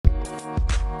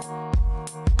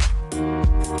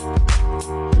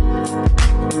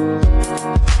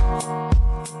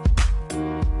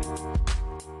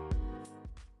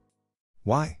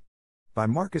Why? By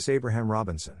Marcus Abraham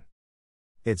Robinson.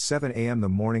 It's 7 a.m. the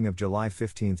morning of July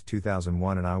 15,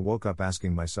 2001, and I woke up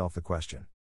asking myself the question: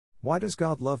 why does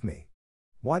God love me?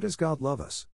 Why does God love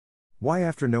us? Why,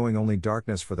 after knowing only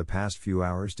darkness for the past few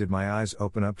hours, did my eyes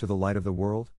open up to the light of the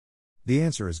world? The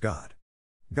answer is God.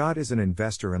 God is an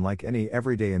investor, and like any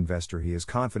everyday investor, he is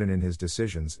confident in his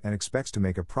decisions and expects to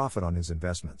make a profit on his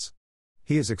investments.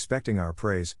 He is expecting our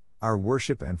praise, our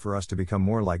worship, and for us to become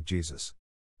more like Jesus.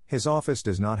 His office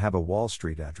does not have a Wall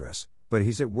Street address, but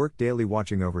he's at work daily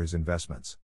watching over his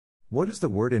investments. What does the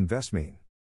word invest mean?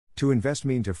 To invest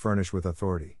means to furnish with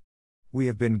authority. We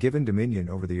have been given dominion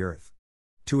over the earth.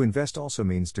 To invest also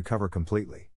means to cover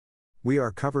completely. We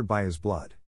are covered by his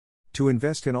blood. To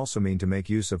invest can also mean to make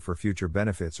use of for future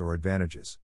benefits or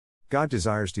advantages. God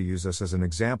desires to use us as an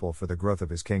example for the growth of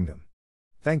his kingdom.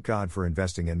 Thank God for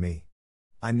investing in me.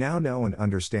 I now know and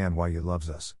understand why he loves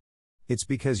us. It's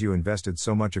because you invested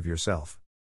so much of yourself.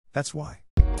 That's why.